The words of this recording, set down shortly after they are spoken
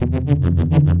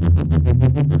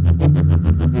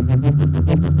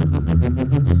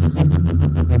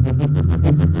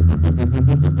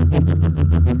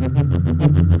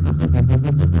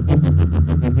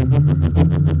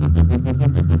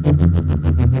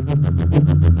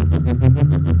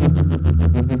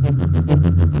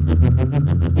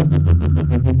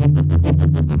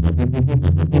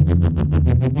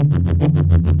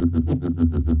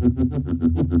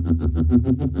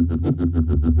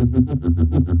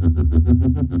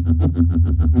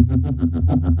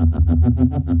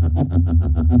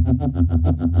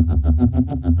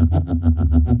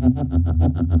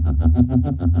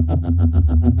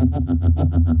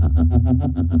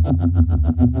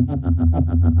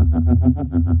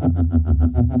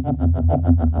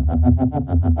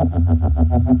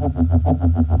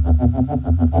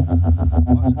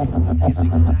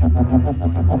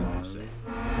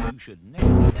You should never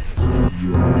let a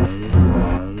stranger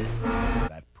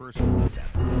that person is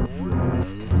at the door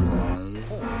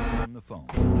or on the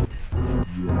phone.